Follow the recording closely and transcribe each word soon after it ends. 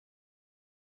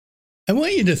I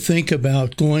want you to think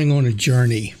about going on a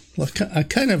journey. I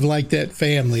kind of like that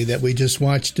family that we just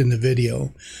watched in the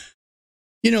video.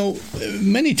 You know,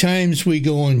 many times we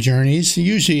go on journeys.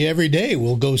 Usually every day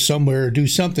we'll go somewhere or do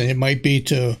something. It might be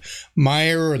to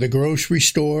Meijer or the grocery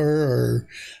store, or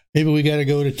maybe we got to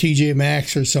go to TJ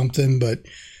Maxx or something. But,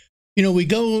 you know, we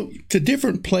go to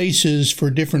different places for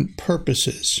different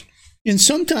purposes. And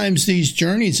sometimes these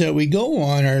journeys that we go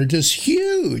on are just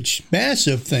huge,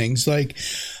 massive things, like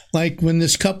when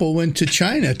this couple went to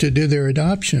China to do their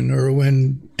adoption, or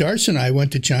when Darcy and I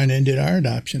went to China and did our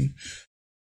adoption.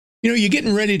 You know, you're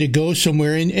getting ready to go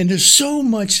somewhere, and there's so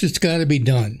much that's got to be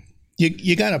done.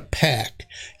 You got to pack.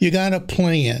 You got to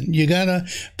plan. You got to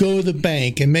go to the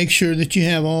bank and make sure that you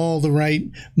have all the right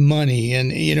money.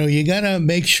 And, you know, you got to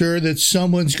make sure that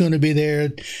someone's going to be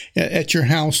there at your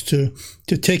house to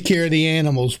take care of the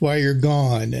animals while you're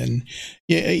gone. And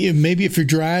maybe if you're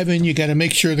driving, you got to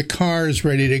make sure the car is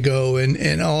ready to go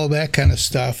and all that kind of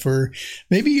stuff. Or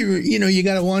maybe you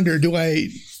got to wonder, do I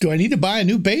need to buy a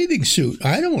new bathing suit?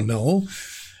 I don't know.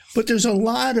 But there's a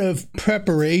lot of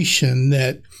preparation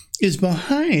that is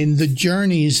behind the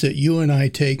journeys that you and I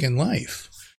take in life.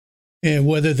 And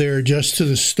whether they're just to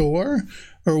the store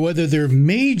or whether they're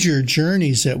major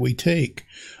journeys that we take,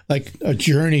 like a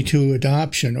journey to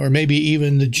adoption, or maybe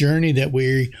even the journey that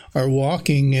we are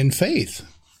walking in faith,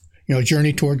 a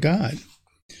journey toward God.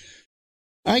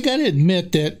 I got to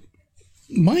admit that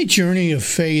my journey of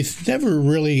faith never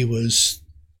really was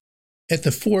at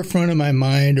the forefront of my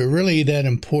mind or really that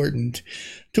important.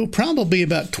 Till probably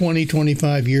about 20,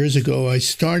 25 years ago, I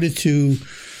started to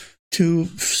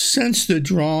sense the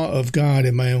draw of God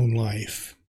in my own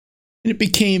life. And it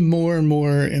became more and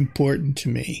more important to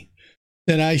me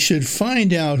that I should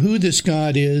find out who this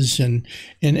God is. And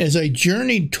as I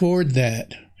journeyed toward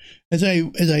that, as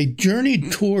I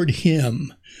journeyed toward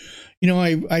Him,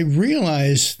 I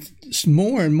realized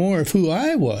more and more of who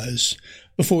I was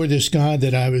before this God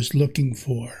that I was looking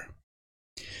for.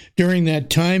 During that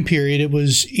time period, it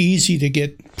was easy to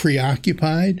get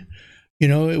preoccupied.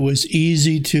 It was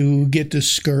easy to get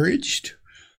discouraged,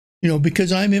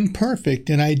 because I'm imperfect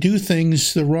and I do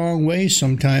things the wrong way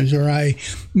sometimes, or I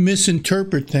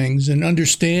misinterpret things and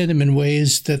understand them in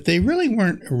ways that they really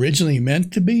weren't originally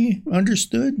meant to be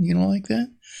understood, like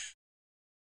that.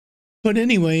 But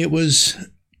anyway, it was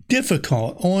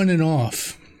difficult on and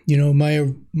off,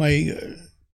 the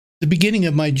beginning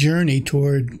of my journey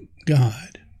toward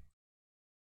God.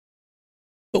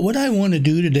 But what I want to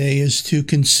do today is to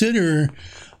consider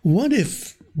what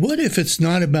if it's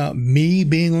not about me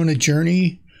being on a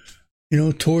journey,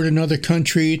 toward another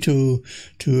country to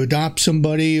adopt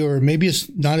somebody, or maybe it's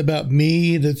not about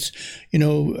me that's,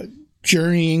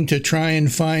 journeying to try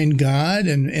and find God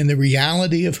and the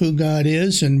reality of who God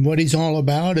is and what He's all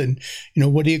about, and,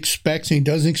 what He expects and He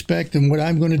doesn't expect, and what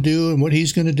I'm going to do and what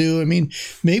He's going to do. I mean,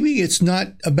 maybe it's not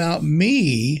about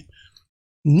me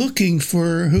looking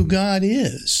for who God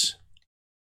is.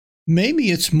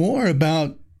 Maybe it's more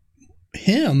about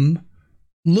Him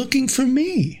looking for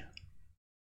me.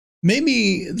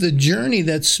 Maybe the journey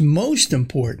that's most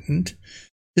important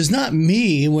is not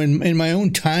me when in my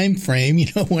own time frame,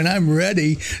 when I'm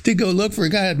ready to go look for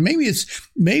God. Maybe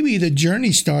the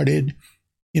journey started,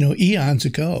 eons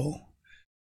ago,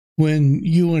 when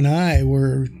you and I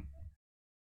were,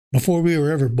 before we were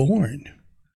ever born.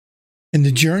 And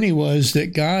the journey was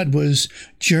that God was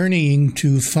journeying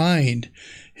to find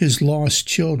His lost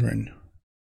children.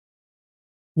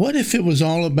 What if it was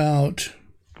all about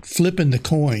flipping the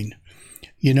coin,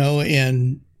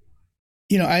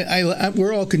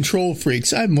 we're all control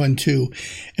freaks. I'm one too.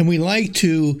 And we like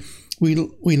to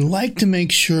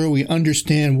make sure we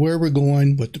understand where we're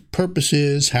going, what the purpose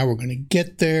is, how we're going to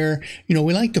get there.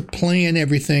 We like to plan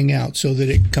everything out so that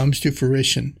it comes to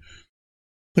fruition.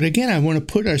 But again, I want to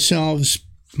put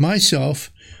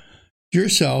myself,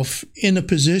 yourself, in a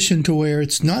position to where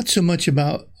it's not so much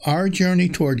about our journey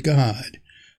toward God.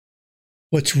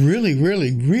 What's really,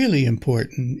 really, really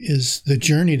important is the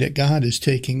journey that God is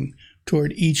taking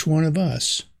toward each one of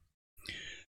us.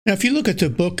 Now, if you look at the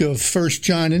book of 1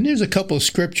 John, and there's a couple of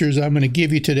scriptures I'm going to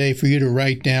give you today for you to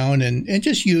write down and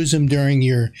just use them during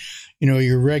your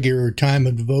regular time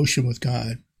of devotion with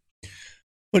God.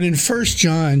 But in 1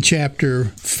 John chapter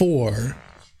 4,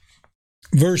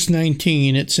 verse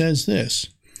 19, it says this.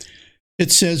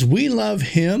 It says, "We love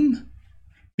Him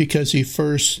because He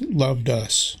first loved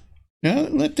us." Now,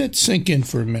 let that sink in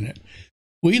for a minute.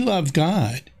 We love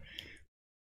God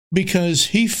because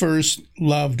He first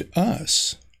loved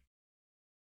us.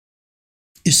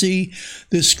 You see,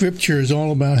 this scripture is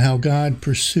all about how God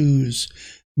pursues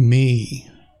me.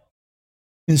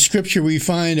 In Scripture, we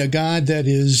find a God that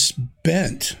is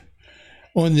bent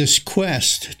on this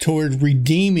quest toward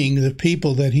redeeming the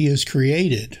people that he has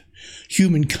created,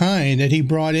 humankind that he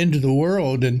brought into the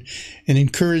world and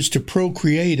encouraged to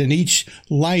procreate. And each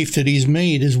life that he's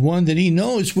made is one that he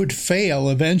knows would fail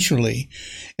eventually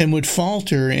and would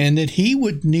falter, and that he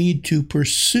would need to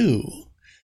pursue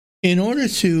in order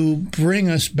to bring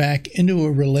us back into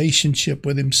a relationship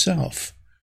with himself.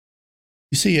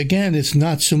 You see, again, it's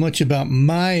not so much about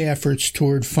my efforts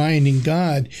toward finding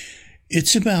God.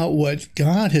 It's about what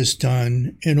God has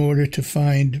done in order to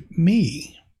find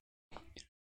me.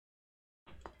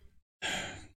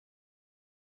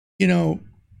 You know,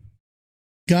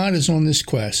 God is on this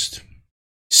quest,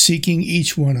 seeking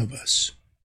each one of us.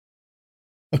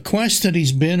 A quest that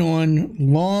he's been on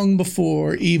long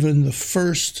before even the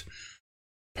first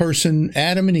person,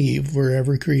 Adam and Eve, were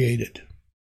ever created.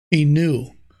 He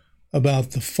knew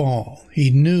about the fall.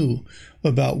 He knew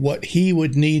about what he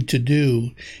would need to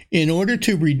do in order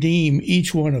to redeem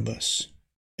each one of us.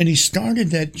 And he started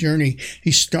that journey.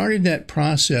 He started that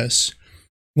process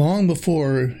long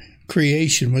before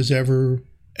creation was ever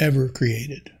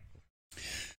created.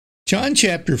 John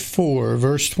chapter 4,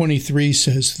 verse 23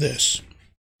 says this,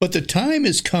 "But the time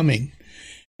is coming,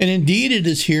 and indeed it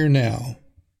is here now,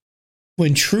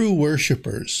 when true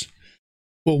worshipers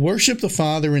will worship the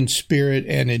Father in spirit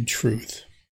and in truth."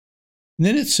 And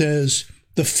then it says,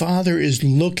 the Father is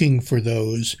looking for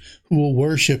those who will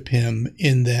worship him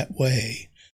in that way.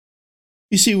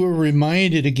 You see, we're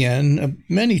reminded again,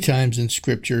 many times in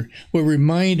Scripture, we're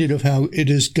reminded of how it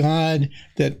is God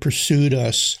that pursued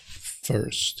us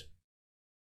first.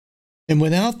 And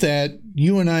without that,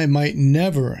 you and I might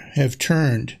never have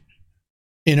turned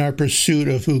in our pursuit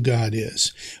of who God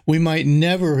is. We might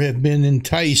never have been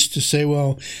enticed to say,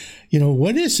 well,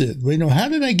 what is it? How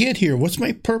did I get here? What's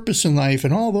my purpose in life?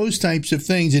 And all those types of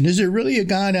things. And is there really a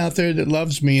God out there that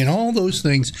loves me? And all those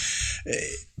things.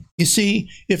 You see,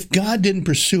 if God didn't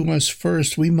pursue us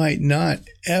first, we might not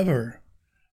ever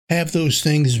have those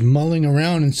things mulling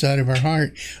around inside of our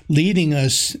heart, leading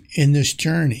us in this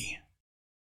journey.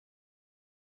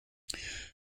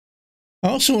 I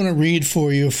also want to read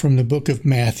for you from the book of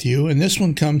Matthew, and this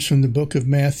one comes from the book of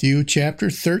Matthew,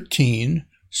 chapter 13,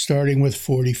 starting with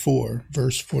 44,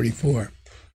 verse 44.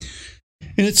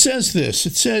 And it says this,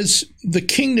 it says, "The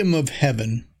kingdom of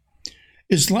heaven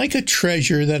is like a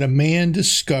treasure that a man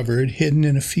discovered hidden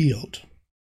in a field.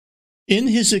 In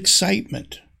his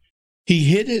excitement, he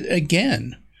hid it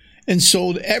again and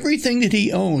sold everything that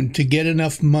he owned to get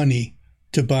enough money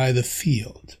to buy the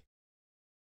field."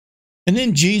 And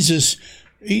then Jesus,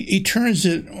 he turns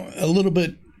it a little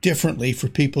bit differently for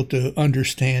people to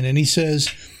understand. And he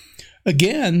says,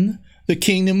 "Again, the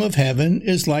kingdom of heaven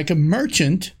is like a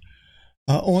merchant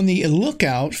on the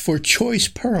lookout for choice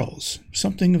pearls,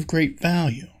 something of great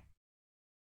value.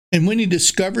 And when he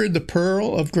discovered the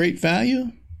pearl of great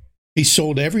value, he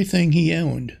sold everything he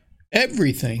owned,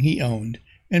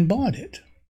 and bought it."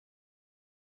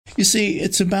 You see,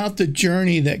 it's about the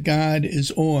journey that God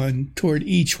is on toward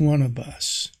each one of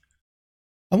us.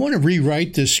 I want to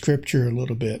rewrite this scripture a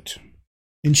little bit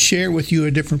and share with you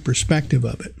a different perspective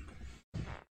of it.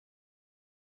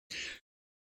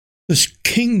 This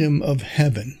kingdom of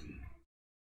heaven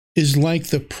is like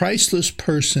the priceless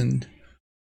person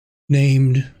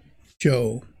named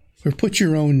Joe, or put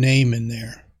your own name in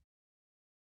there.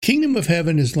 Kingdom of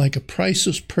heaven is like a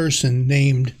priceless person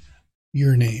named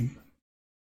your name,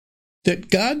 that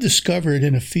God discovered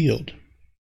in a field.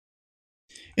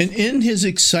 And in his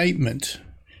excitement,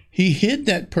 he hid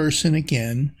that person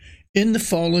again in the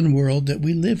fallen world that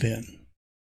we live in.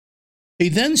 He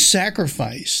then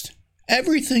sacrificed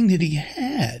everything that he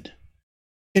had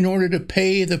in order to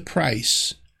pay the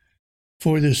price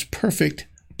for this perfect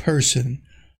person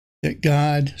that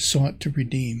God sought to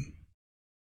redeem.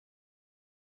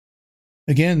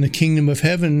 Again, the kingdom of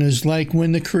heaven is like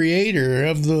when the creator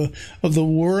of the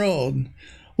world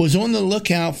was on the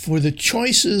lookout for the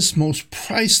choicest, most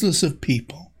priceless of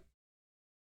people.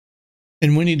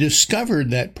 And when he discovered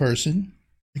that person,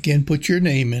 again, put your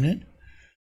name in it,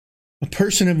 a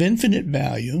person of infinite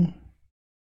value,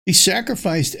 he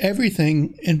sacrificed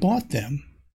everything and bought them.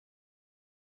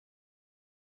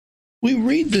 We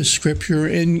read this scripture,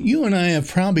 and you and I have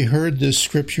probably heard this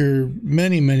scripture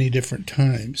many, many different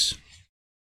times.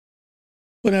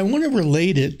 But I want to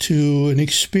relate it to an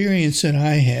experience that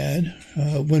I had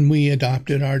when we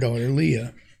adopted our daughter,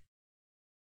 Leah.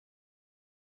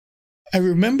 I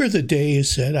remember the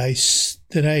days that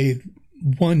I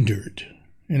wondered,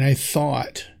 and I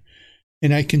thought,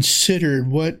 and I considered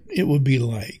what it would be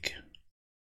like.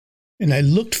 And I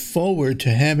looked forward to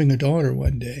having a daughter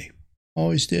one day.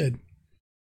 Always did.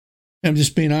 I'm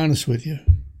just being honest with you.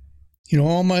 You know,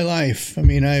 all my life, I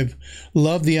mean, I've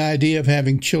loved the idea of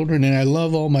having children, and I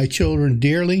love all my children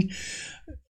dearly.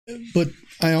 But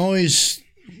I always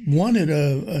wanted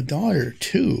a daughter,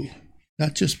 too,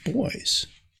 not just boys.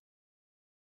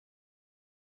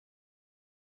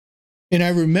 And I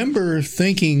remember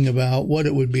thinking about what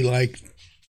it would be like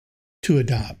to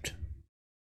adopt.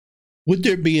 Would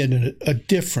there be a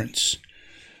difference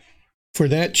for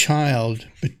that child,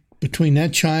 between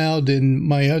that child and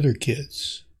my other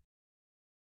kids?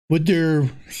 Would there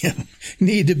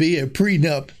need to be a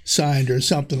prenup signed or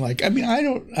something like? I mean, I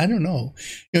don't know.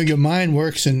 You know, your mind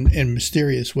works in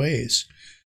mysterious ways.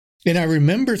 And I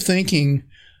remember thinking,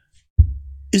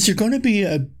 is there going to be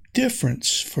a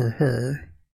difference for her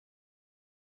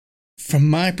from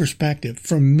my perspective,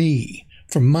 from me,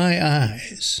 from my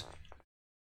eyes?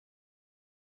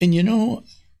 And you know,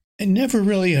 I never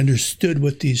really understood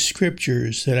what these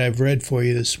scriptures that I've read for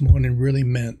you this morning really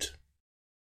meant.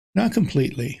 Not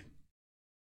completely.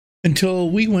 Until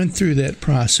we went through that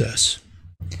process.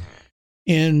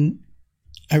 And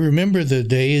I remember the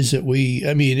days that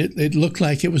it looked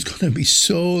like it was going to be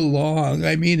so long.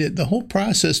 I mean, the whole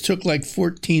process took like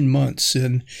 14 months.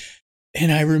 And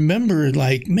I remember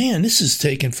like, man, this is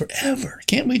taking forever.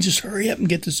 Can't we just hurry up and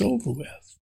get this over with?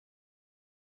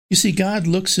 You see, God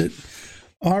looks at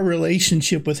our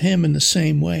relationship with him in the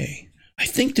same way. I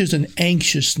think there's an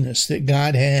anxiousness that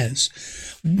God has,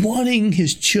 wanting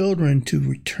his children to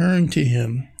return to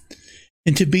him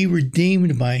and to be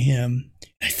redeemed by him.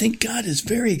 I think God is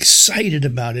very excited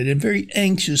about it and very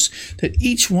anxious that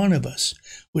each one of us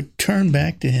would turn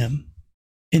back to him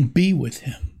and be with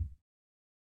him.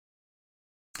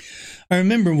 I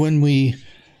remember when we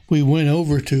went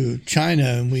over to China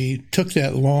and we took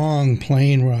that long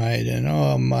plane ride, and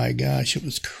oh my gosh, it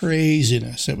was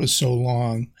craziness. It was so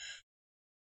long.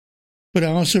 But I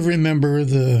also remember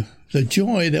the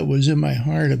joy that was in my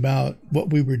heart about what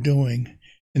we were doing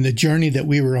and the journey that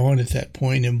we were on at that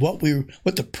point, and what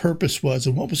the purpose was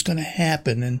and what was going to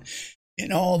happen,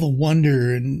 and all the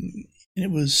wonder, and it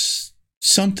was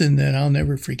something that I'll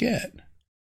never forget.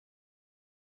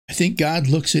 I think God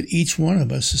looks at each one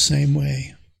of us the same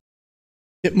way.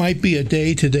 It might be a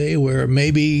day today where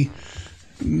maybe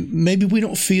we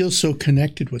don't feel so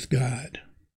connected with God.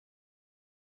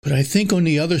 But I think on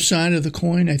the other side of the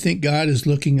coin, I think God is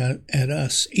looking at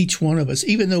us, each one of us.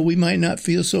 Even though we might not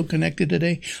feel so connected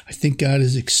today, I think God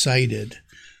is excited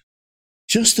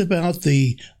just about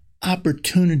the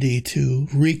opportunity to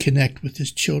reconnect with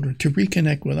his children, to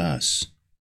reconnect with us.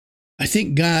 I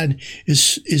think God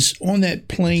is on that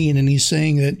plane, and he's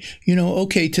saying that, you know,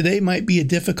 okay, today might be a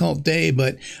difficult day,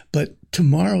 but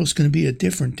tomorrow's going to be a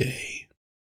different day.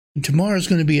 And tomorrow's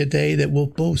going to be a day that we'll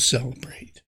both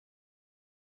celebrate.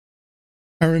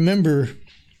 I remember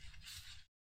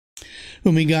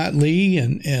when we got Lee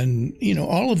and you know,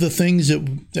 all of the things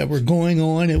that were going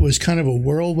on. It was kind of a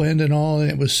whirlwind and all, and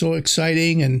it was so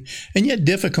exciting and yet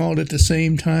difficult at the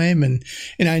same time. And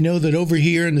I know that over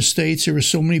here in the States, there were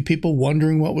so many people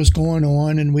wondering what was going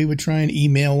on, and we would try and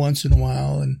email once in a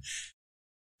while, and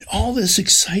all this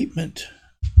excitement.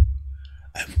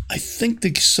 I think the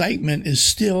excitement is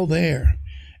still there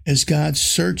as God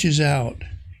searches out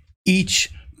each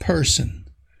person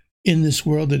in this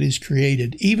world that he's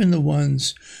created, even the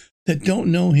ones that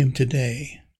don't know him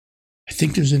today. I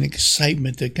think there's an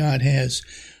excitement that God has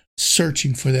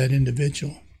searching for that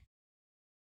individual.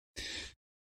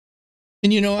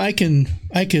 And you know, I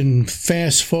can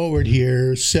fast forward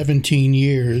here 17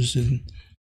 years, and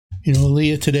you know,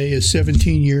 Leah today is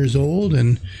 17 years old,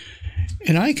 and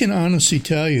I can honestly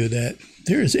tell you that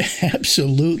there is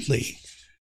absolutely,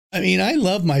 I mean, I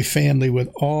love my family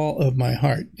with all of my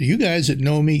heart. You guys that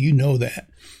know me, you know that.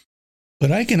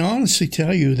 But I can honestly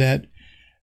tell you that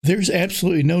there's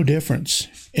absolutely no difference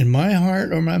in my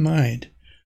heart or my mind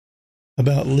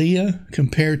about Leah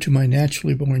compared to my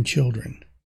naturally born children.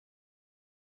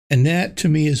 And that, to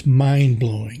me, is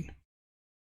mind-blowing.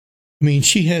 I mean,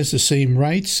 she has the same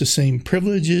rights, the same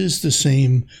privileges, the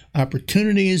same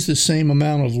opportunities, the same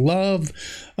amount of love,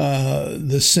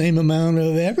 the same amount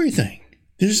of everything.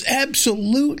 There's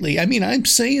absolutely, I mean, I'm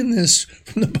saying this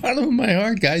from the bottom of my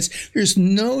heart, guys. There's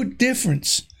no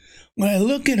difference when I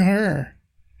look at her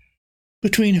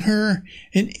between her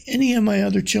and any of my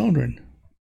other children.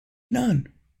 None.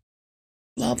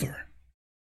 Love her.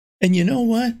 And you know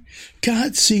what?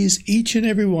 God sees each and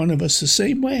every one of us the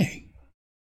same way.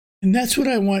 And that's what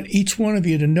I want each one of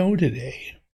you to know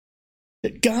today.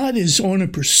 That God is on a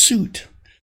pursuit.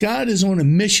 God is on a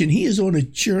mission. He is on a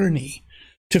journey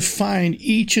to find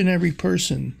each and every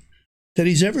person that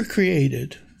he's ever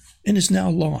created and is now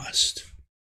lost.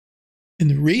 And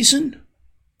the reason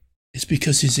is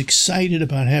because he's excited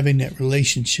about having that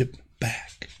relationship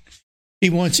back. He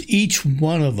wants each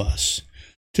one of us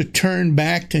to turn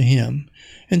back to him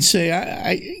and say,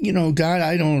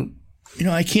 God,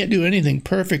 I can't do anything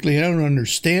perfectly. I don't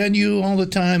understand you all the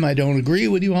time. I don't agree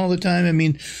with you all the time. I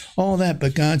mean, all that.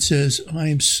 But God says, I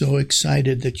am so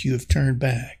excited that you have turned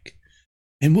back.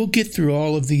 And we'll get through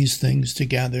all of these things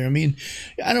together. I mean,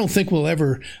 I don't think we'll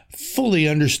ever fully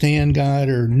understand God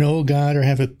or know God or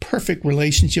have a perfect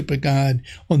relationship with God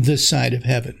on this side of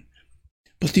heaven.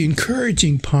 But the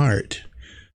encouraging part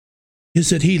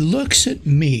is that he looks at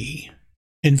me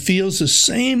and feels the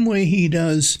same way he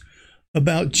does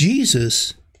about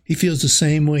Jesus. He feels the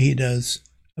same way he does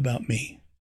about me.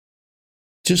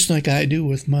 Just like I do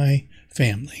with my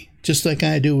family. Just like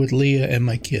I do with Leah and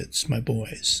my kids, my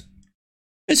boys.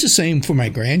 It's the same for my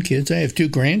grandkids. I have 2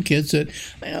 grandkids that,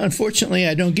 unfortunately,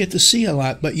 I don't get to see a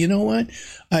lot. But you know what?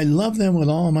 I love them with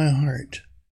all my heart.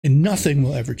 And nothing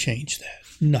will ever change that.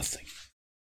 Nothing.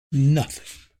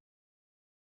 Nothing.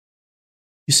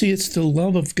 You see, it's the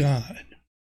love of God.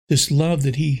 This love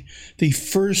that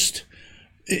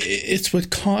it's what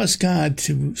caused God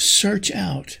to search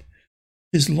out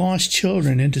his lost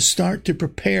children and to start to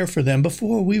prepare for them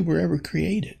before we were ever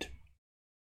created.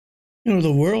 You know,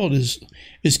 the world is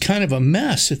kind of a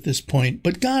mess at this point,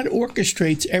 but God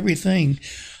orchestrates everything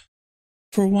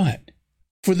for what?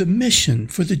 For the mission,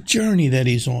 for the journey that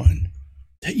he's on,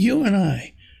 that you and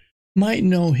I might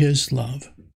know his love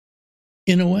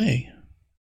in a way,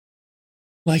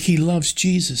 like he loves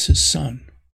Jesus, his son.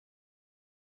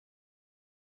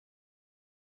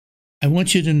 I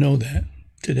want you to know that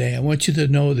today. I want you to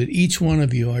know that each one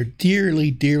of you are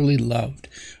dearly, dearly loved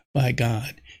by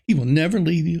God. He will never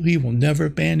leave you. He will never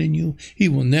abandon you. He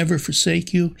will never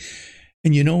forsake you.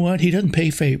 And you know what? He doesn't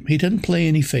play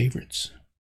any favorites.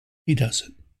 He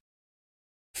doesn't.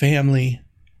 Family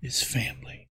is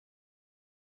family.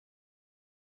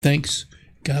 Thanks.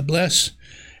 God bless.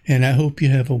 And I hope you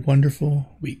have a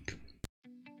wonderful week.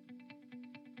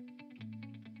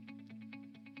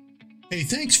 Hey,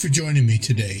 thanks for joining me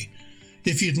today.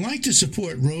 If you'd like to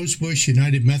support Rosebush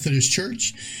United Methodist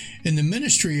Church and the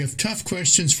ministry of Tough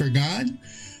Questions for God,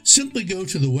 simply go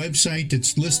to the website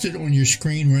that's listed on your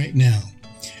screen right now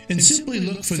and simply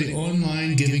look for the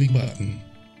online giving button.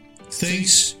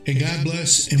 Thanks, and God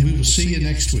bless, and we will see you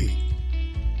next week.